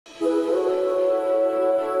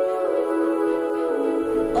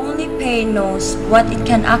pain knows what it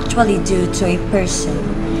can actually do to a person,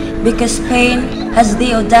 because pain has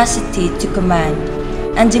the audacity to command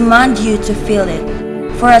and demand you to feel it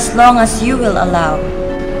for as long as you will allow.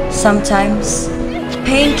 Sometimes,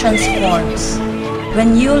 pain transforms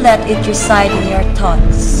when you let it reside in your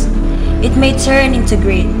thoughts. It may turn into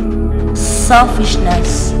greed,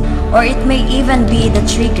 selfishness, or it may even be the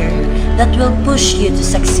trigger that will push you to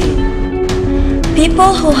succeed.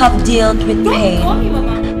 People who have dealt with pain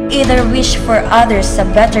either wish for others a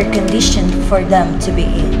better condition for them to be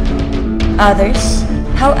in. Others,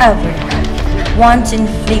 however, want to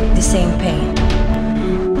inflict the same pain.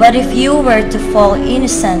 But if you were to fall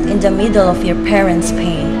innocent in the middle of your parents'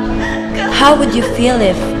 pain, how would you feel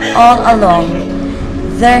if, all along,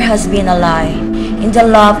 there has been a lie in the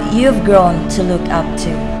love you've grown to look up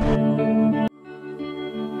to?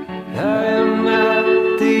 I am not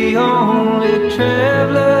the only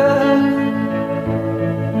traveler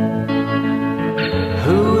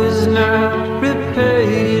who is not repaid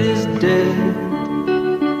his debt.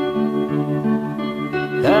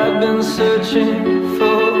 I've been searching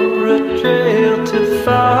for a trail to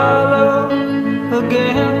follow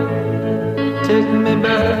again. Take me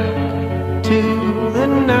back to the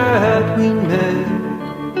night we met,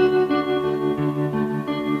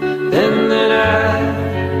 and then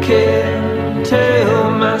I can't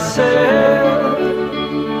tell myself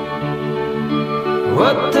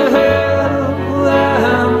what the hell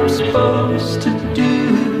I'm supposed to do,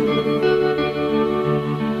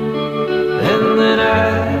 and then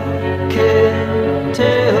I can't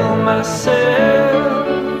tell myself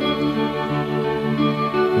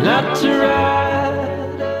not to ride.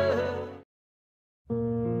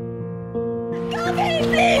 Gabby,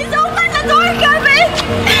 please open the door, Gabby!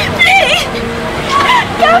 Please!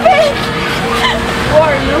 Gabby! Who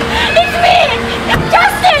are you? It's me!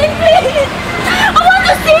 Justin, please! I want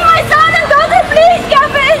to see my son and daughter, please,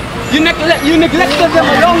 Gabby! You neglected them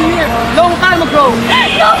long time ago.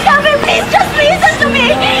 No, Gabby, please, just listen to me!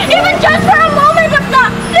 Even just for a moment, if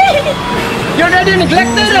not, please! You already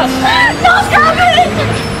neglected us. No, Gabby!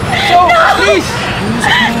 So, please!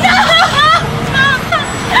 No!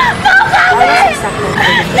 No, Gabby!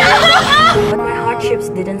 But my hardships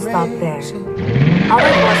didn't stop there. Our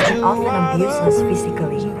boss would often abuse us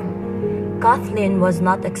physically. Kathleen was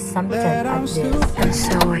not exempted at this, and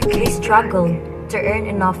so we struggled to earn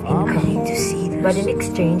enough income. But in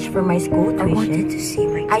exchange for my school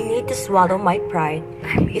tuition, I need to swallow my pride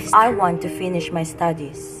if I want to finish my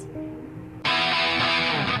studies.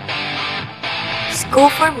 School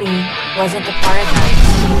for me wasn't a paradise.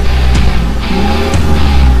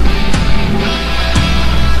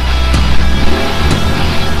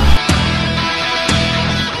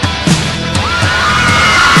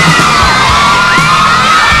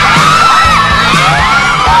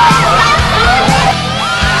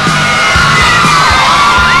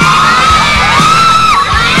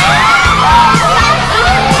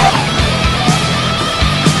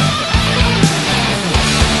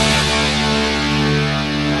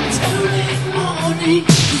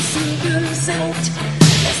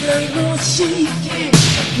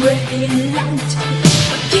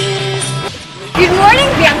 Good morning,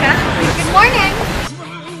 Bianca. Good morning.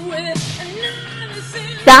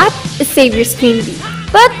 That is Savior's Queen Bee.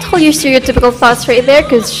 But hold your stereotypical thoughts right there,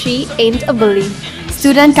 cause she ain't a bully.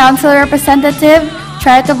 Student council representative,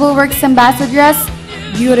 charitable works ambassadress,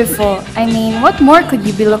 beautiful. I mean, what more could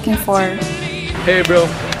you be looking for? Hey bro,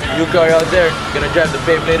 new car out there. Gonna drive the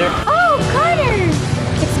babe later? Oh, Connor!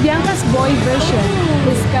 It's Bianca's boy version.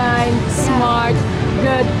 He's kind, smart,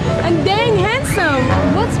 good, and dang handsome.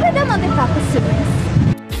 What's with them on the top of siblings?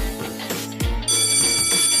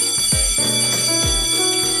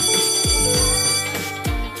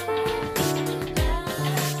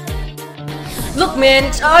 Look man,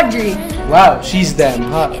 it's Audrey. Wow, she's damn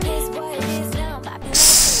hot.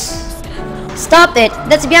 Stop it!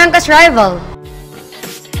 That's Bianca's rival.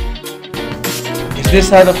 Is this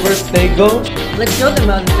how the first day goes? Let's show them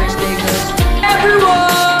how the first day goes. Everyone!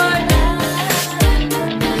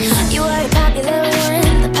 You are the popular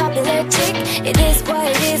one, the popular chick. It is what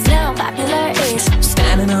it is now, popular-ish.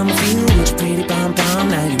 Standing on my feet, looks pretty pom-pom.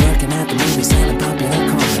 Now you're working at the movie, selling popular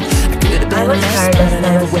corn. I was hired as a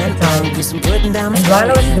secretary, and while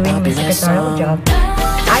I was doing my secretarial job,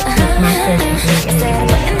 I took master's degree in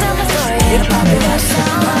video, which was my best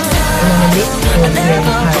and an elite school here in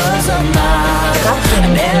Paris.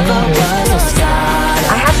 Kathleen is doing great.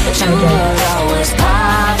 I have decided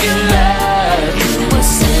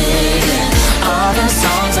all the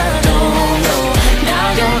songs I don't know. Now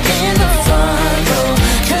you're in the front row,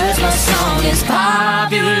 'cause my song is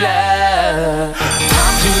popular.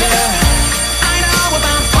 Popular.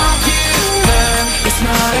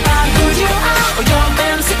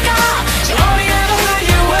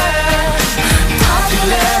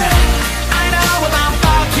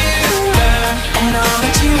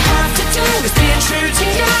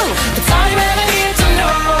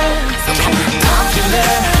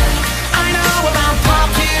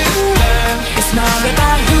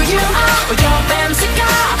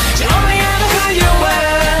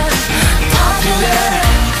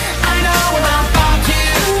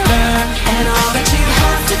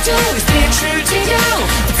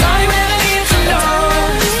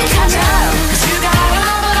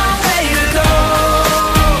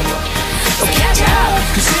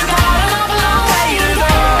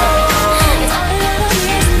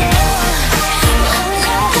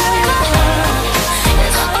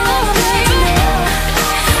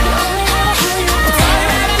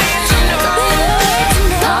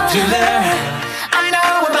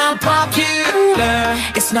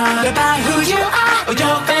 It's not about who you are or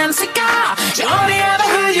your fancy car. You're only ever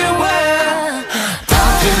who you were.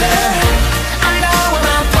 Popular, I know I'm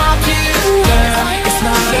not popular. It's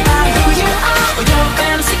not about who you are or your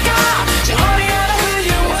fancy car. You're only ever who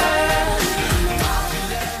you were.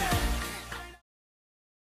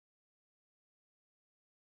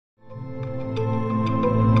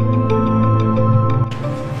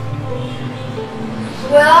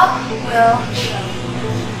 Well,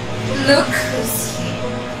 look who's here.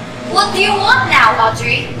 What do you want now,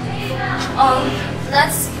 Audrey?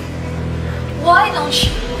 Why don't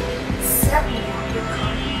you accept me on your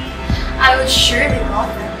car? I would surely love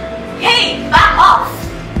them. Hey, back off!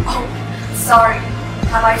 Oh, sorry.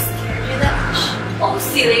 Have I scared you that much? Oh,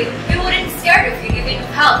 silly. We wouldn't be scared of you even if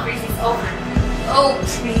hell freezes over. Oh,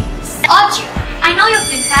 please. Audrey, I know you've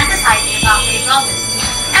been fantasizing about my brother.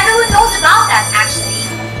 Everyone knows about that, actually.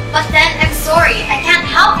 But then, I'm sorry, I can't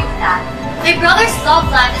help you with that. My brother's love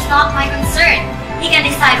life is not my concern. He can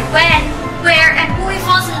decide when, where, and who he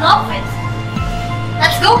falls in love with.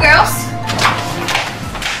 Let's go, girls!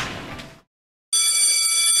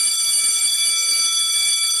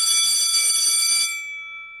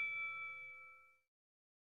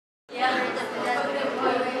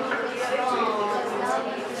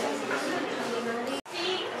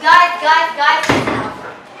 Guys,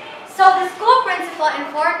 so the school principal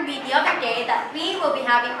informed me the other day that we will be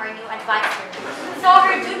having our new advisor. So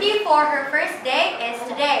her duty for her first day is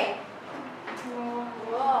today.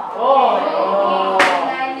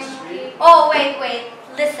 Oh, wait,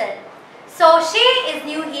 listen. So she is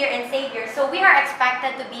new here in Xavier, so we are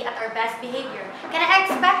expected to be at our best behavior. Can I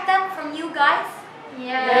expect that from you guys?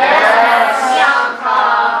 Yes.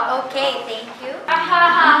 Bianca. Okay, thank you.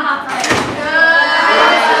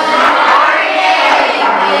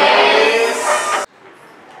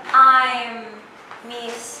 I'm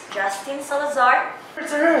Miss Justine Salazar.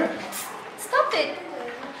 Stop it.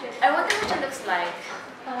 I wonder what it looks like.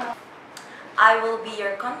 I will be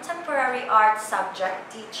your contemporary art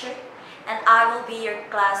subject teacher, and I will be your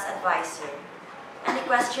class advisor. Any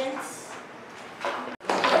questions?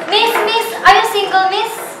 Miss, are you single,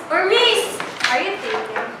 miss? Or miss, are you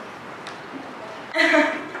dating?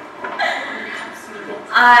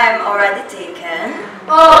 I'm already taken.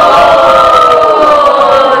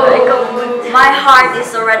 My heart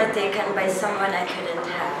is already taken by someone I couldn't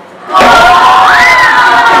have.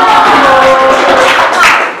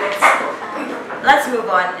 Let's move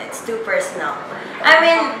on. It's too personal. I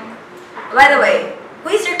mean, by the way, who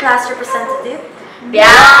is your class representative?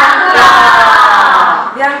 Bianca!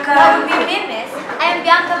 Bianca? No, be me, miss. I am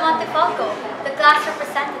Bianca Montefalco, the class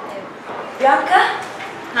representative. Bianca?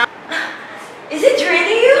 Is it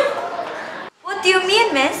really you? What do you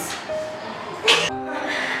mean, miss?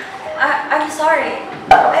 I'm sorry.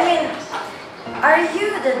 I mean, are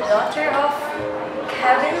you the daughter of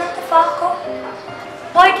Kevin Montefalco?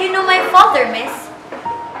 Why do you know my father, miss?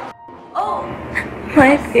 Oh,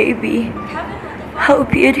 My baby, how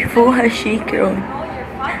beautiful has she grown?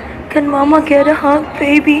 Can Mama get a hug,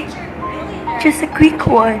 baby? Just a quick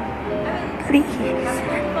one, please.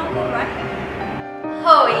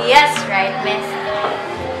 Oh, yes, right, miss.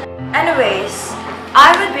 anyways,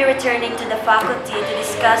 I will be returning to the faculty to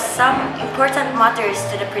discuss some important matters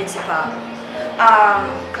to the principal.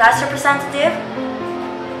 Class representative,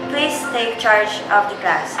 please take charge of the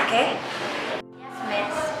class, okay? Yes,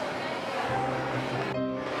 miss.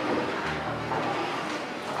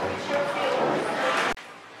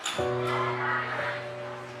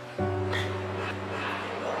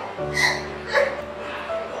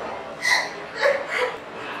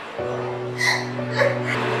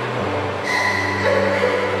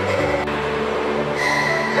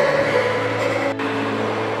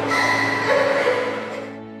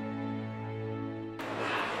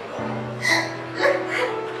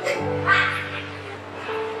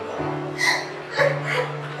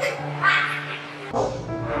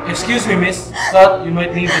 Excuse me, miss. Thought you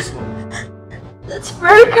might need this one. That's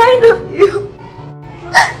very kind of you.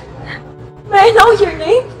 May I know your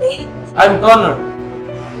name, please? I'm Connor.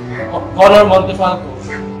 Connor Montefalco.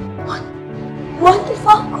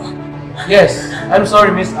 Montefalco. Yes, I'm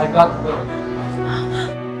sorry, miss. I got to go.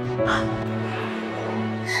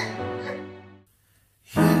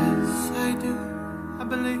 Yes, I do. I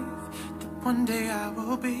believe that one day I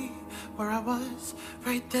will be where I was,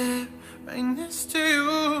 right there, right next to you.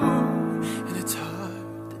 And it's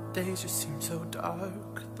hard, the days just seem so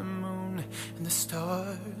dark. The moon and the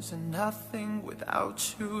stars and nothing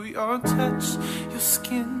without you. Your touch, your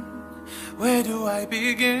skin, where do I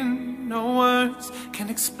begin? No words can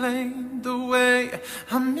explain the way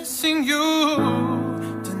I'm missing you.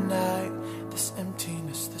 Tonight, this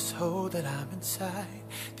emptiness told that I'm inside.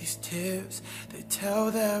 These tears, they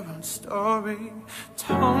tell their own story.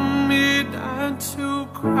 Told me not to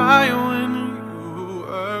cry when you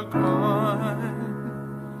were gone,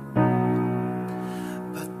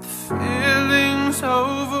 but the feeling's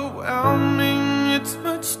overwhelming. It's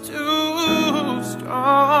much too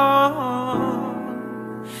strong.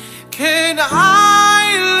 Can I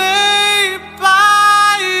lay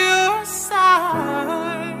by your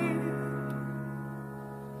side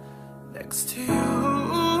next to you?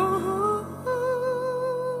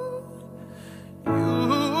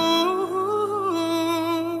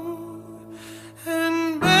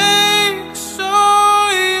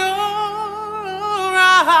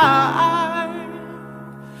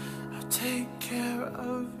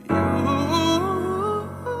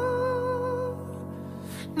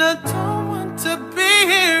 I don't want to be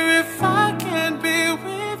here if I can't be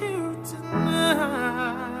with you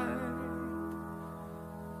tonight.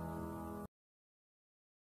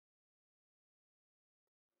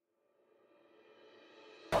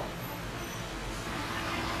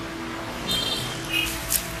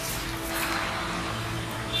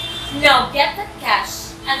 Now get that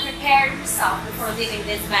cash and prepare yourself before leaving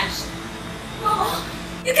this mansion. Mama,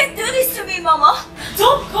 you can't do this to me, Mama.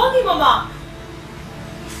 Don't call me Mama.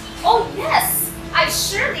 Oh yes, I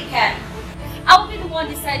surely can. I'll be the one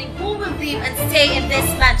deciding who will leave and stay in this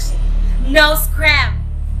mansion. No scram.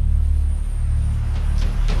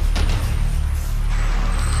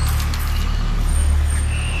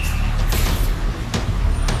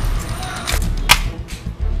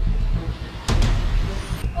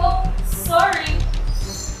 Oh, sorry.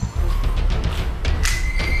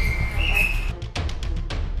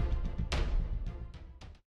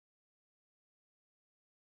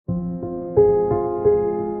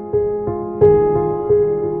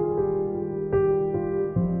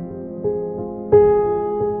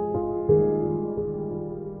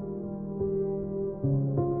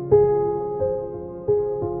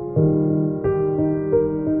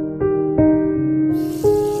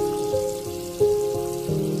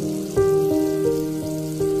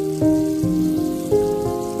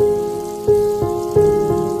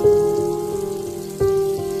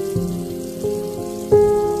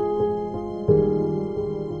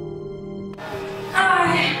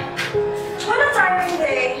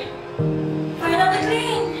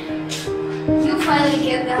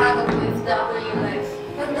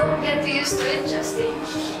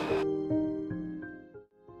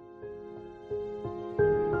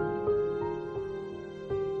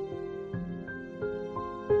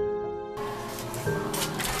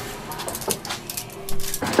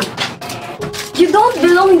 You don't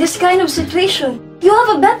belong in this kind of situation. You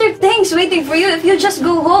have better things waiting for you if you just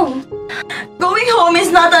go home. Going home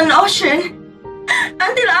is not an option.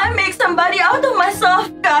 Until I make somebody out of myself,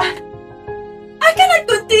 God. I cannot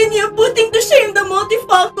continue putting to shame the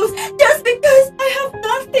multifactors just because I have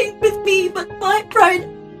nothing with me but my pride.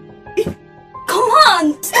 Come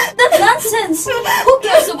on! That's nonsense! Who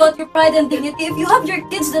cares about your pride and dignity if you have your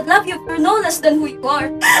kids that love you for no less than who you are?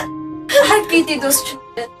 I pity those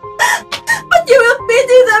children. But you will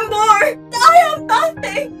pity them more! I have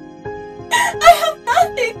nothing! I have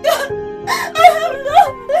nothing, God! I have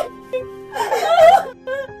nothing!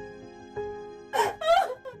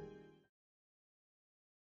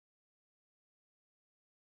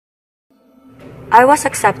 I was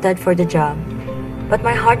accepted for the job, but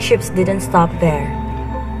my hardships didn't stop there.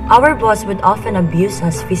 Our boss would often abuse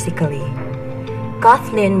us physically.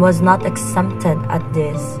 Kathleen was not exempted at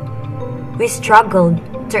this. We struggled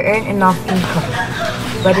to earn enough income,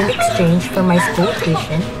 but in exchange for my school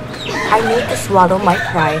tuition, I need to swallow my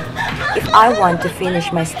pride if I want to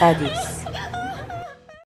finish my studies.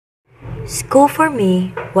 School for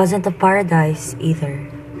me wasn't a paradise either.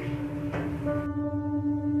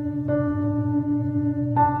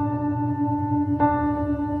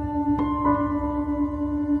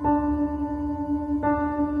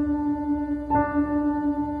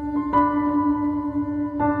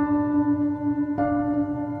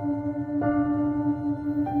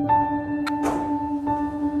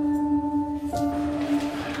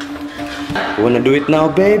 Wanna do it now,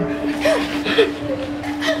 babe?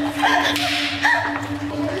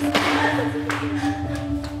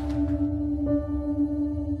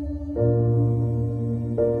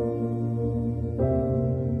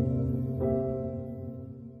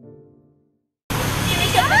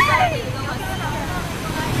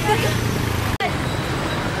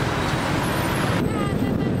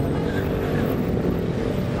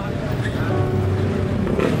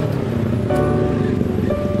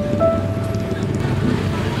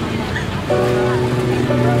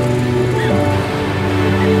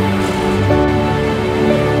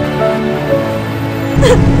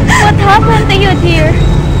 happened to you, dear?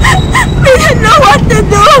 We don't know what to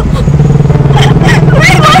do.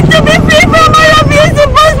 We want to be free from our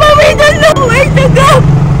abusive boss, but we don't know where to go.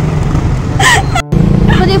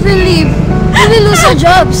 But if we leave, we will lose our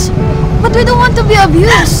jobs. But we don't want to be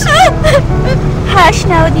abused. Hush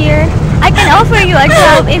now, dear. I can offer you a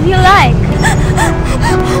job if you like.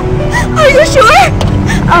 Are you sure?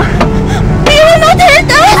 You will not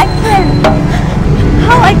hurt us? I can.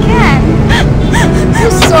 How I can?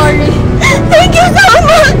 I'm sorry. Thank you so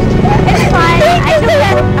much. It's fine. I do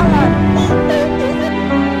that alone.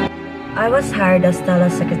 I was hired as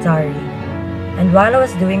Stella's secretary, and while I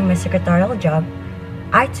was doing my secretarial job,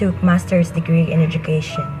 I took master's degree in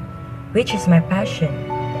education, which is my passion,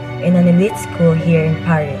 in an elite school here in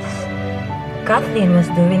Paris. Kathleen was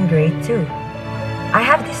doing great too. I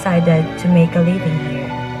have decided to make a living here.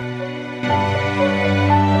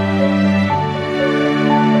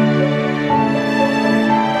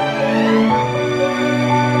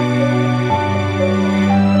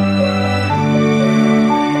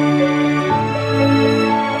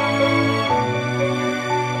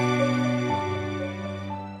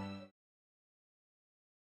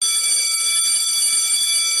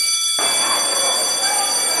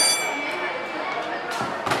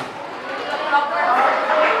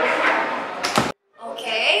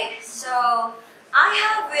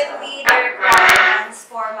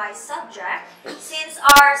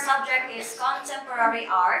 Is contemporary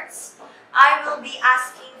arts, I will be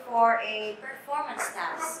asking for a performance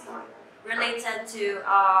task related to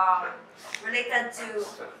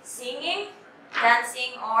singing,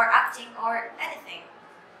 dancing, or acting, or anything.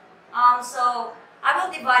 So I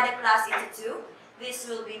will divide the class into two. This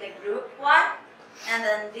will be the group 1, and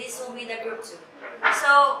then this will be the group 2.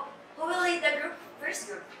 So who will lead the first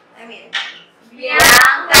group? Bianca!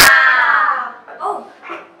 Oh,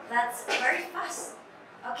 that's very fast.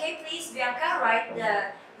 Okay, please, Bianca, write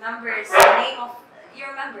the name of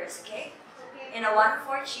your members, okay? In a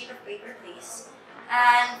 1/4 sheet of paper, please.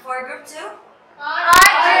 And for group 2?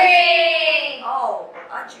 Audrey! Oh,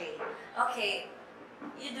 Audrey. Okay,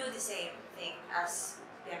 you do the same thing as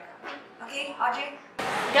Bianca. Okay, Audrey?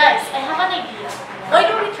 Guys, I have an idea. Why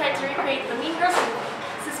don't we try to recreate the Mean Girls movie?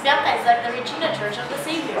 Since Bianca is like the Regina Church of the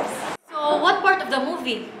Saviors. So, what part of the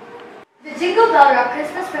movie? The Jingle Bell Rock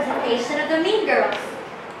Christmas presentation of the Mean Girls.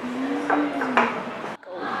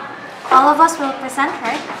 All of us will present,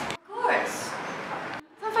 right? Of course.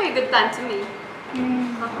 Sounds like a good plan to me.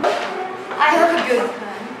 I have a good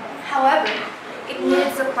plan. However, it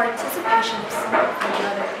needs the participation of someone from the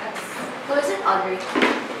other class. Who is it, Audrey?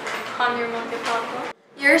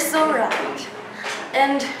 You're so right.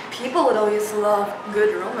 And people would always love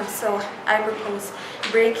good romance, so I propose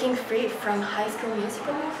breaking free from High School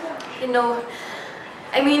Musical.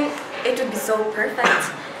 It would be so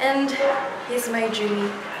perfect. And he's my dreamy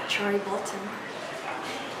Troy Bolton.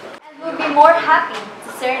 And we'll be more happy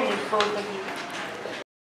to serenade both of you.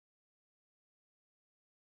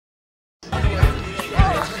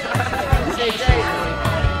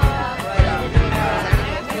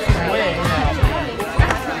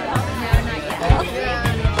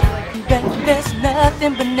 There's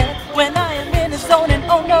nothing but net when I am in the zone and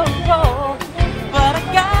on the road. But I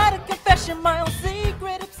got a confession, my own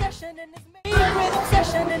secret obsession, and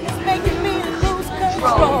it's making me lose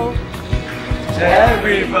control.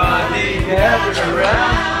 Everybody gather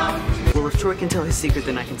around. Well, if Troy can tell his secret,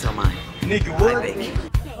 then I can tell mine. Nigga, what? I bake.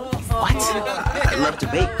 What? I love to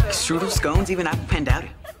bake. Strudel, scones, even apple pandowdy.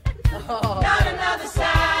 Not another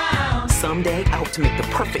sound. Someday, I hope to make the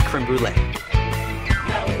perfect creme brulee.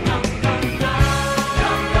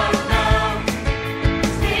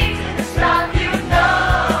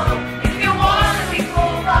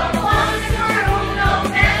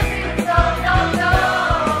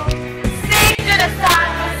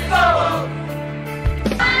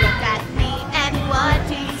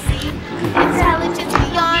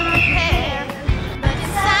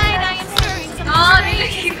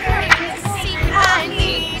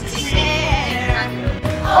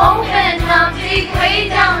 Way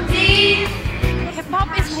down deep.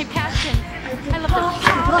 Hip-hop is my passion. I love the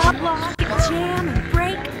blah, jam and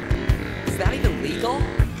break. Is that even legal?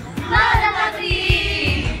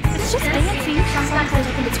 It's just dancing. Sometimes I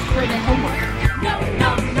think it's cooler than homework. No.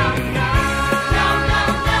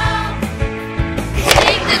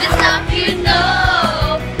 Stick to the stuff you know.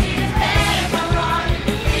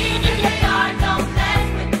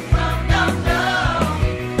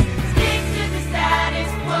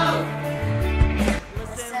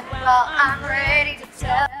 Well, I'm ready to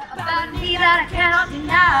tell about me that I cannot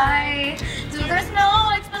deny. So there's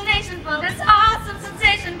no explanation for this awesome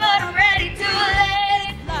sensation, but I'm ready to let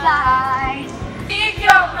it fly. Speak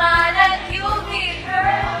your mind and you'll be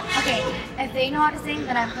heard. Okay, if they know how to sing,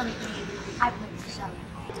 then I'm gonna play. I play the show.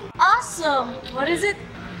 Awesome. What is it?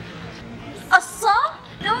 A song?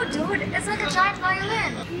 No, dude, it's like a giant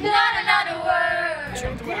violin. Not another word.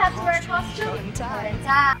 Do you have to wear a costume?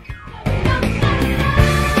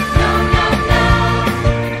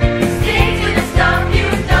 Stick to the stuff you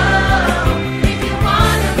know. If you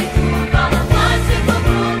wanna be cool, follow one simple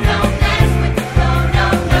rule. Don't mess with the flow, no,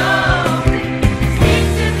 no. Stick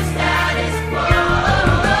to the status quo. No,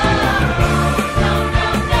 no,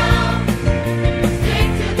 no. Stick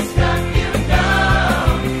to the stuff you know.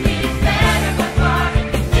 It is better by far if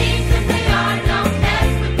you keep as they are. Don't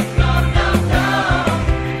mess with the flow, no, no.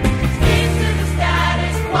 Stick to the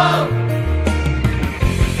status quo.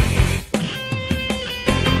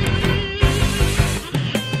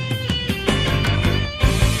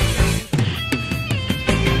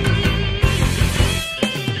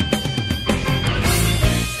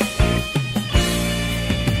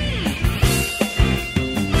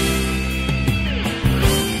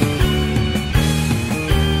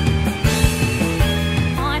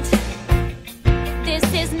 This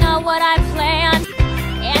is not what I planned,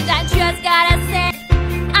 and I just gotta say,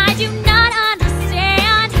 I do not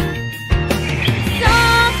understand.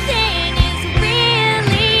 Something is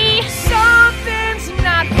really, something's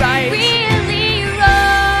not right, really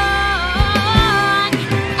wrong,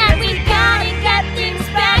 and we gotta get things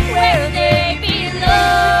back where they belong.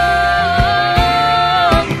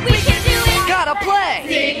 We can do it. Gotta play.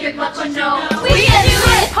 Secret what you know. We can do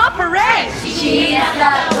it. Pop parade. We can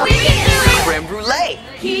do it. Creme brulee.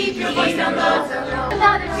 Keep your voice down low.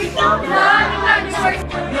 Not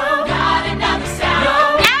another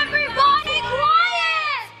sound. Everybody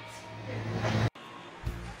quiet!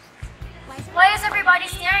 Why is everybody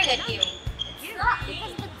staring at you? It's not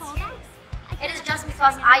because the color. It is just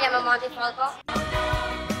because I am a Monte Falco.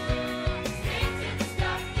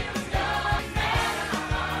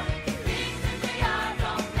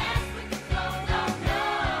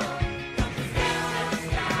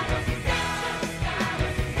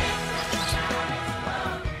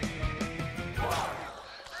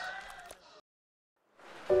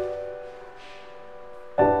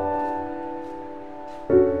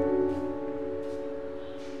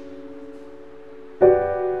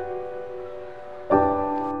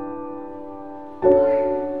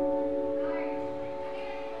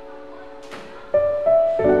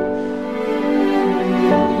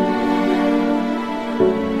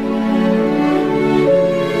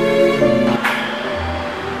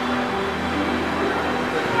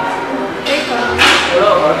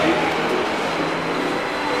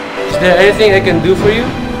 Is there anything I can do for you?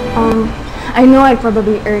 I know I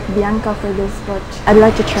probably irked Bianca for this, but I'd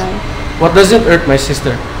like to try. What doesn't hurt my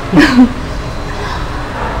sister?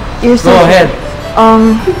 You're so Go ahead.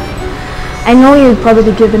 I know you've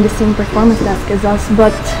probably given the same performance task as us,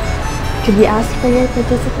 but could we ask for your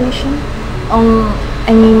participation?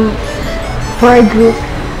 I mean, for our group,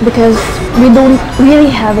 because we don't really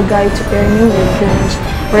have a guy to pair me with,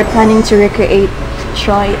 and we're planning to recreate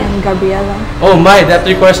Troy and Gabriella. Oh my, that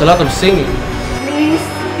requires a lot of singing. Please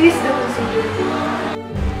don't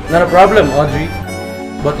sing. Not a problem, Audrey.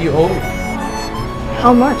 But you owe me.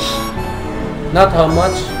 How much? Not how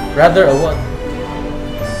much, rather a what.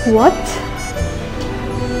 What?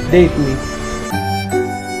 Date me.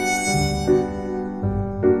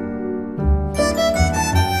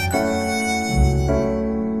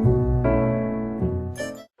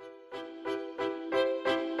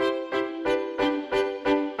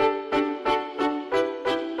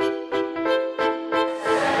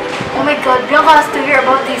 Oh my god, Bianca has to hear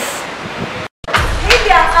about this. Hey,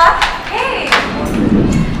 Bianca. Hey.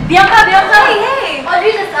 Bianca. Hey.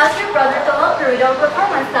 Audrey just asked your brother to help her with our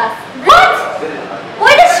performance task. What?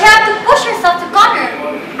 Why does she have to push herself to Connor?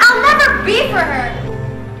 I'll never be for her.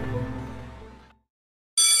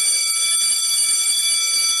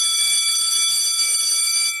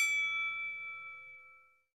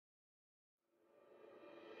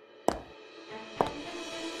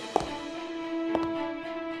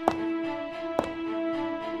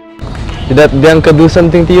 Did that Bianca do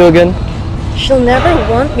something to you again? She'll never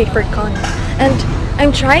want me for Connor, and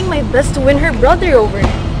I'm trying my best to win her brother over.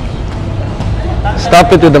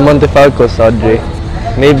 Stop it with the Montefalcos, Audrey.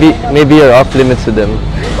 Maybe you're off limits to them.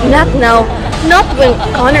 Not now. Not when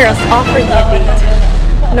Connor has offered me a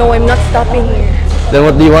date. No, I'm not stopping here. Then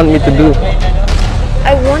what do you want me to do?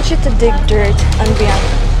 I want you to dig dirt on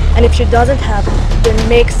Bianca, and if she doesn't have it, then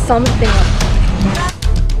make something of it.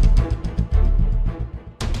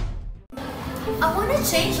 I want to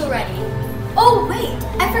change already. Oh wait,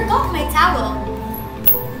 I forgot my towel.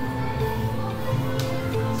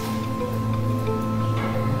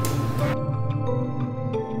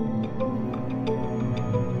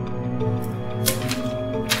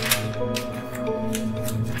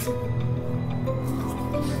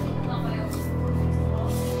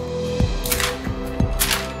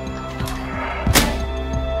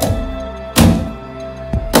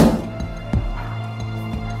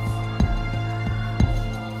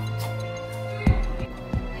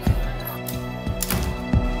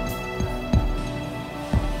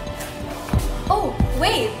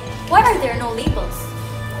 no labels.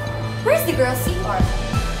 Where's the girl C part?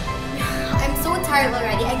 I'm so tired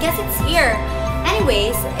already. I guess it's here.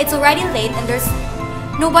 Anyways, it's already late and there's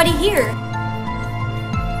nobody here.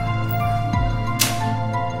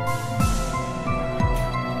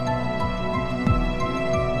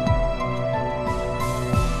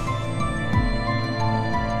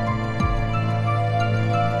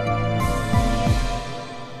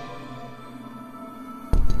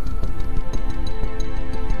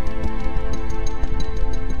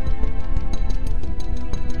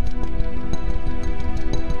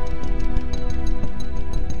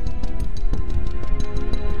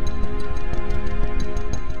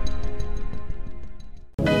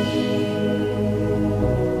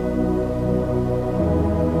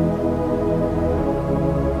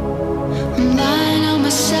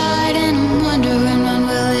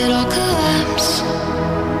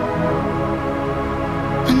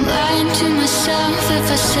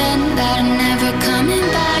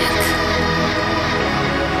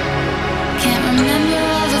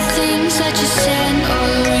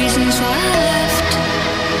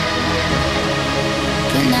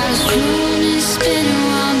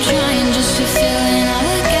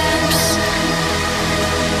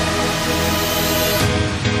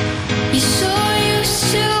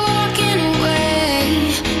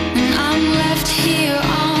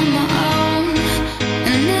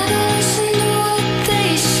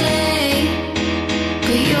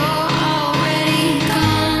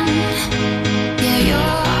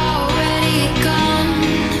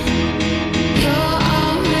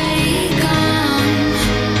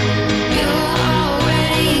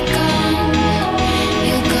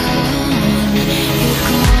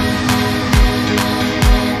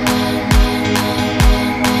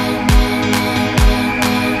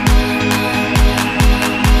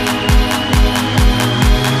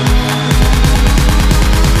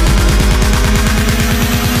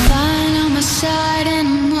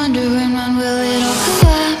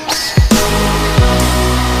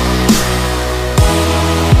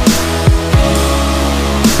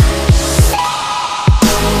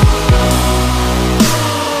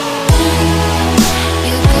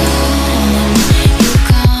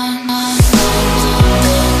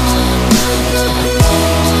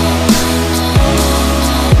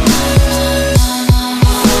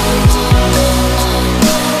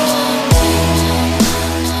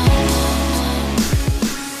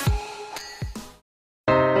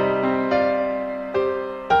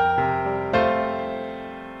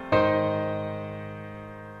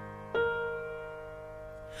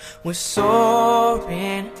 We're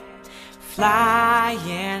soaring,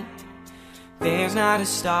 flying. There's not a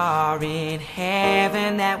star in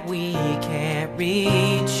heaven that we can't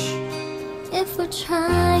reach. If we're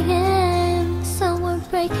trying, so we're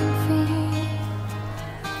breaking free.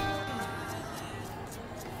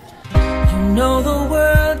 You know the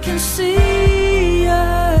world can see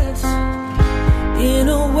us in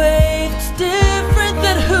a way that's different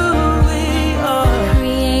than who we are.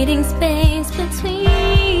 Creating space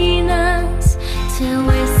between us till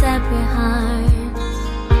we're separate hearts.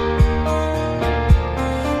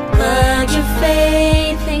 Plug your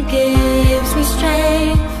faith and gives me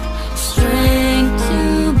strength, strength to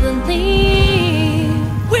believe.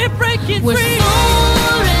 We're breaking we're free.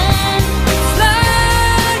 Soaring,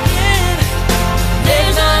 flying.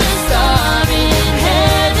 There's not a star in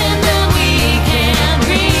heaven that we can't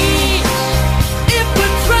reach. If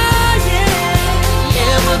we're trying,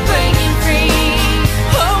 yeah, we're breaking free.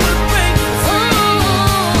 Oh, we're breaking free.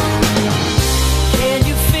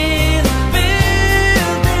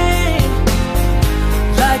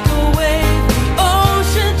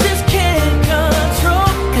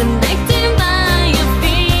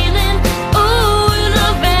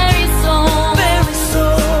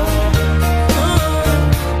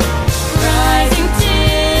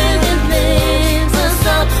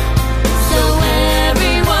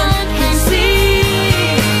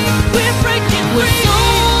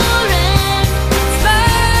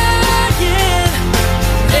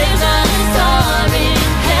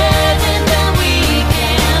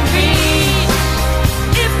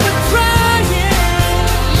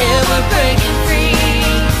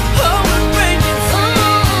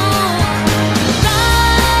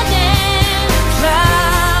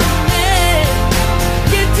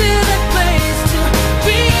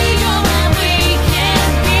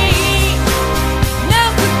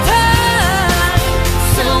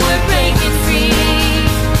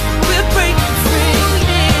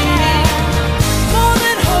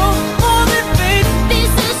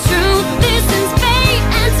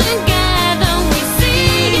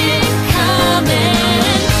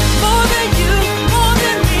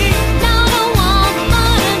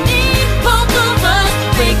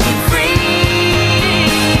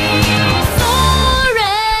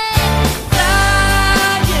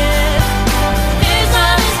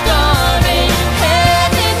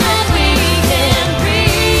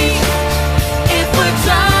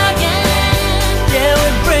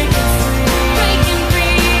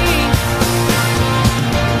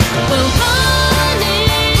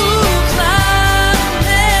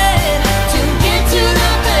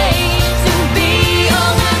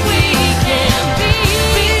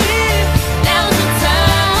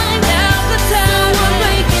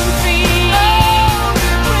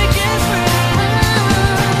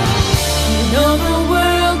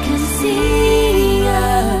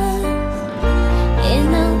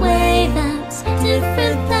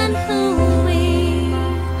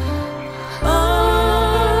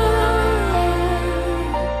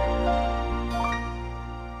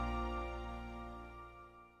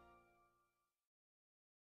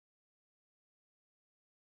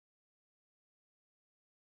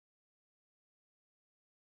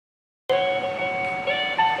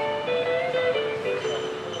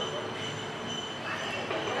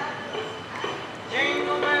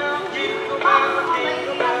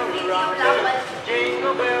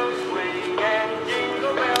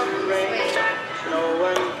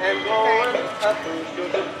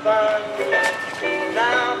 fun.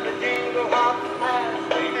 Now the jingle hop has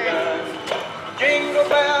begun. Jingle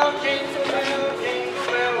bell, jingle bell, jingle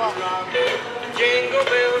bell rock. Jingle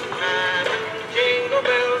bell time, jingle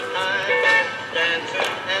bell time.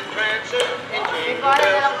 Dancing and prancing in Jingle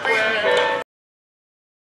Bell Square.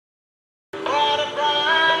 What a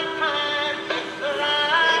bright time, the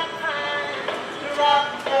right time to rock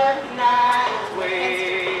the night away.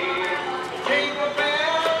 Jingle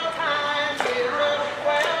bell time,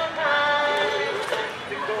 irreplaceable time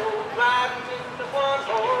to go riding in the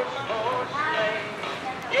one-horse sleigh.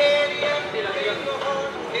 Giddy up, jingle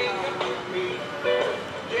horse, jingle feet,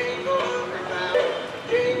 jingle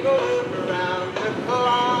around the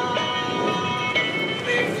clock.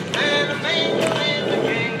 Mix and a mingle in the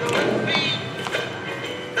jingling beat.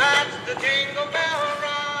 That's the Jingle Bell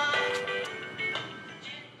Ride.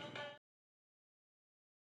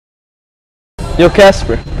 Yo,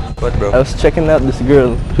 Casper. What, bro? I was checking out this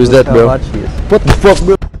girl. Who's that, How bro? hot she is. What the fuck,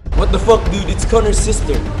 bro? What the fuck, dude? It's Connor's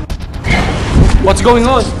sister. What's going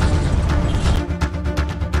on?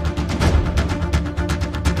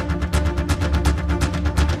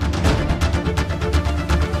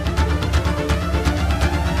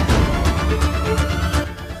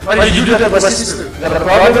 Why did you do that to my sister? You got a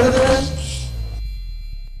problem with that?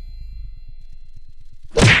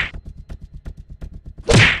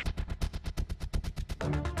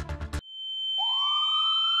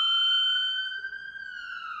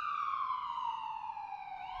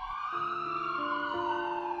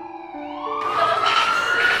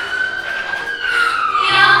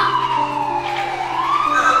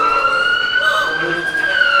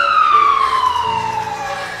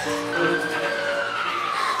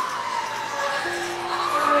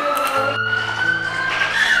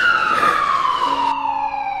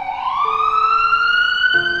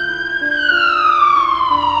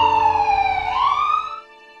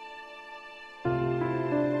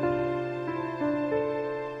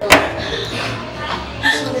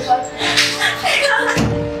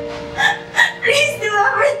 Please do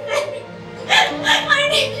everything. I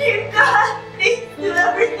need you, God. Please do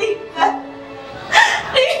everything, God.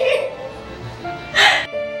 Please.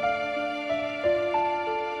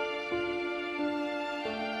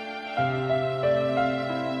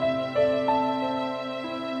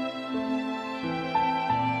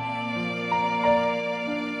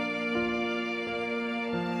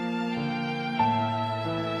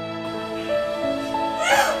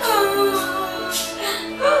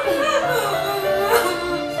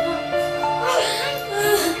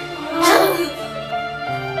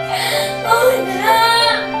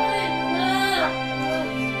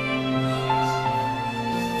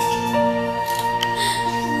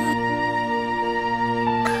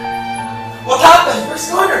 What happened? Where's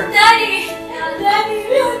Connor? Daddy! Daddy!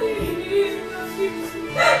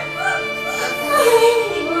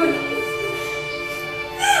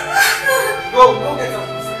 Go get some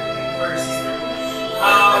food for your sister.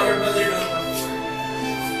 Your brother will come for.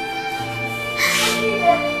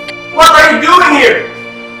 What are you doing here?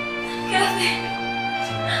 Kevin,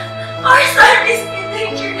 our son is in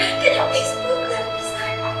danger. Can you please put them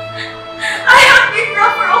aside? I have been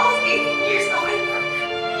rough for almost 18 years away from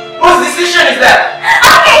them. Whose decision is that?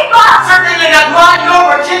 I came back! Certainly not mine,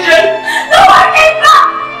 your children. No, I came back!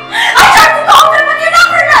 I tried to call them, but you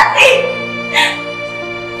never let me!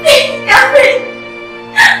 Please, Kevin!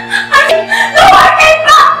 No, I came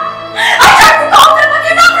back! I tried to call them, but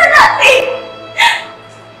you never let me!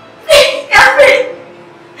 Please, Kevin!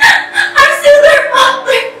 I'm still their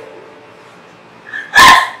father!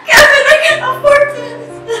 Kevin, I can't afford to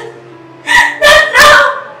lose them! Not now!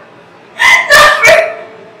 Never!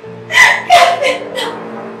 Kevin, no!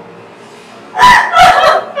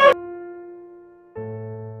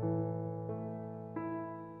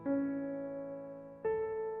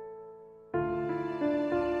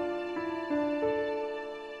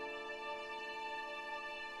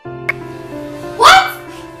 What?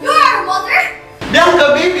 You are our mother? Bianca,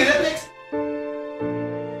 baby, that makes...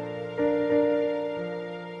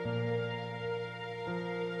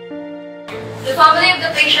 The family of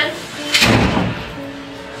the patient,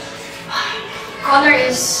 Connor,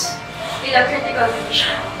 is in a critical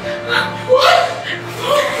condition. What?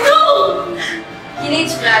 No! He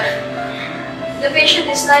needs blood. The patient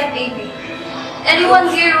is type AB. Anyone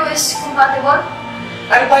here who is compatible?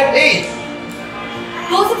 I'm type A.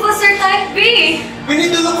 Both of us are type B. We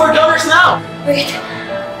need to look for donors now. Wait.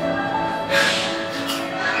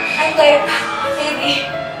 I'm type AB.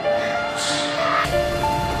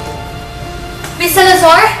 Miss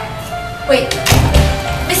Salazar? Wait.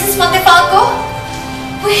 Mrs. Montefalco?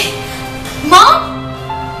 Wait. Mom?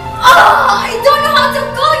 I don't know how to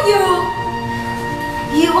call you!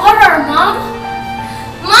 You are our mom?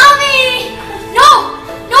 Mommy! No!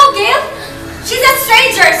 No, Gail! She's a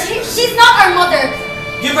stranger! She's not our mother!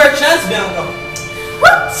 Give her a chance, Bianca!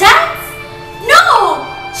 What chance? No!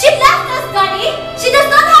 She left us, Daddy! She does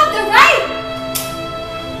not have the right!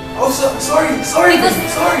 Oh, sorry!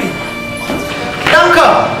 Bianca!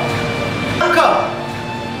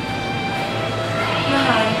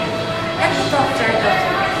 Mahal, let me talk to her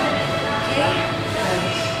daughter. Okay?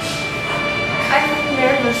 I'm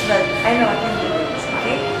nervous, but I know I can do this,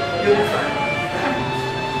 okay? You'll be fine.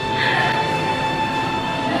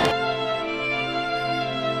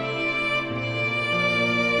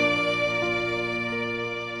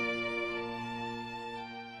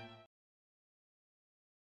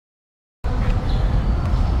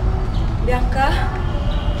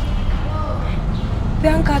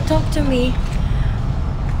 Bianca, talk to me.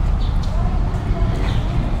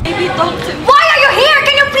 Baby, talk to me. Why are you here?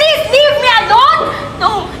 Can you please leave me alone?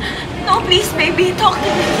 No, please, baby, talk to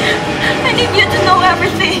me. I need you to know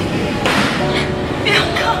everything.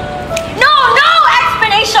 Bianca. No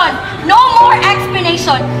explanation! No more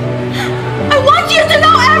explanation! I want you to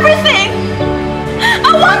know everything. I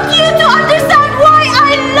want you to understand why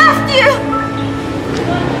I left you.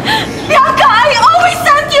 Bianca, I always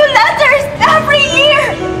sent you letters every year.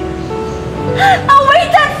 I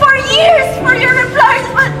waited for years for your replies,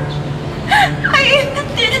 but I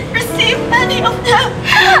didn't receive any of them.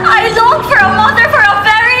 I longed for a mother for a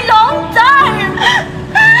very long time.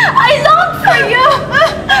 I longed for you,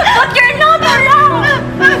 but you're not around.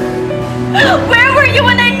 Where were you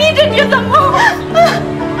when I needed you the most?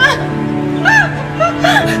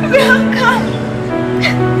 Bianca,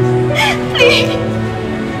 please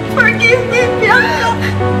forgive me, Bianca.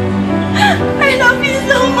 I love you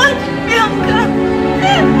so much, Bianca. I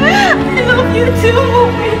love you too,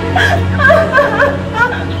 mommy.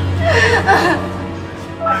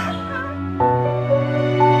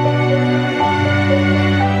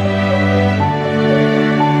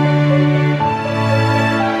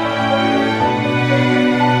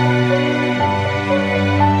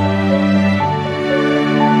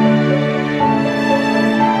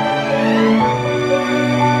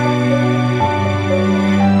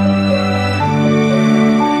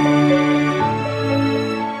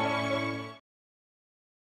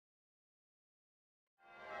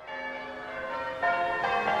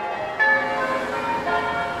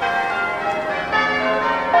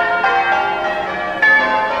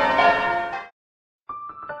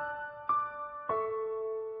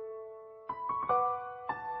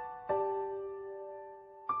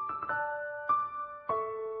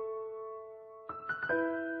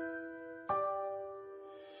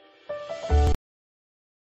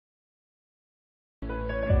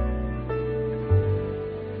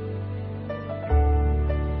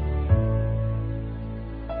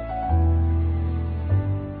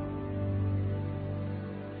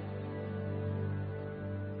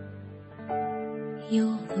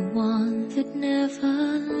 You're the one that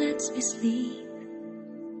never lets me sleep.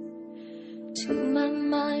 To my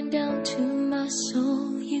mind, down to my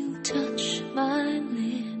soul, you touch my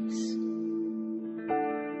lips.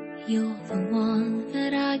 You're the one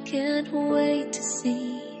that I can't wait to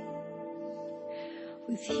see.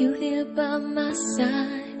 With you here by my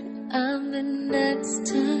side, I'm in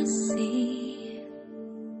ecstasy.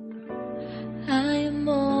 I am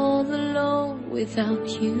all alone without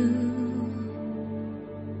you.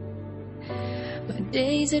 My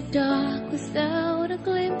days are dark without a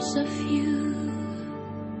glimpse of you.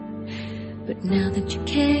 But now that you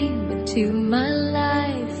came into my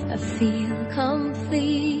life, I feel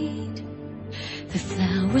complete. The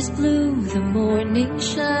flowers bloom, the morning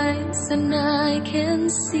shines, and I can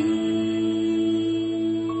see.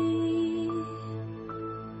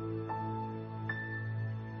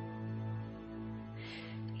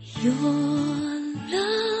 Your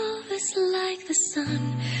love is like the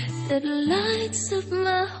sun that lights up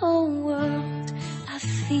my whole world. I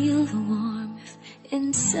feel the warmth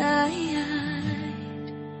inside.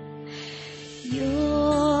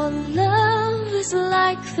 Your love is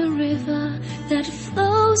like the river that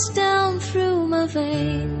flows down through my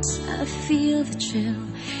veins. I feel the chill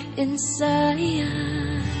inside.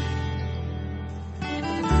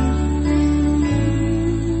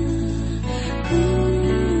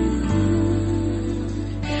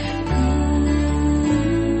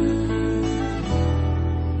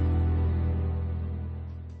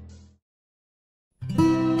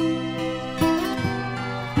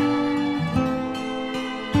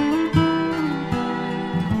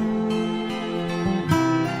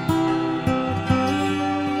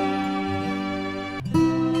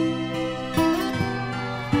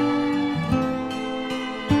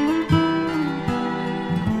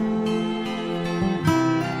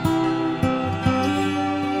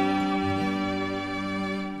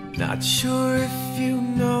 Not sure if you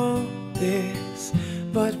know this,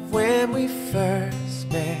 but when we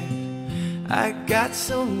first met, I got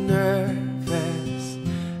so nervous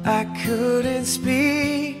I couldn't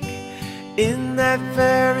speak. In that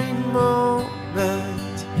very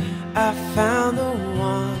moment I found the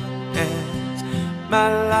one, and my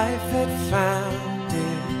life had found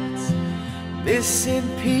its missing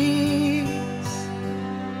piece.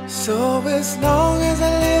 So as long as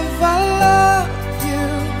I live, I love you,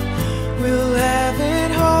 will have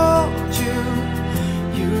and hold you.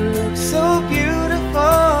 You look so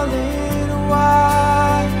beautiful in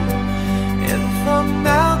white, and from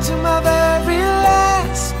now to my very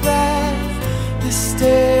last breath, this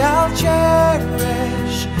day I'll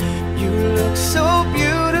cherish. You look so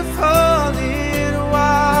beautiful in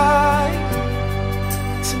white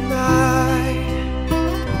tonight.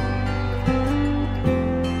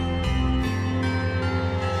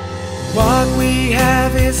 What we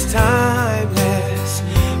have is time.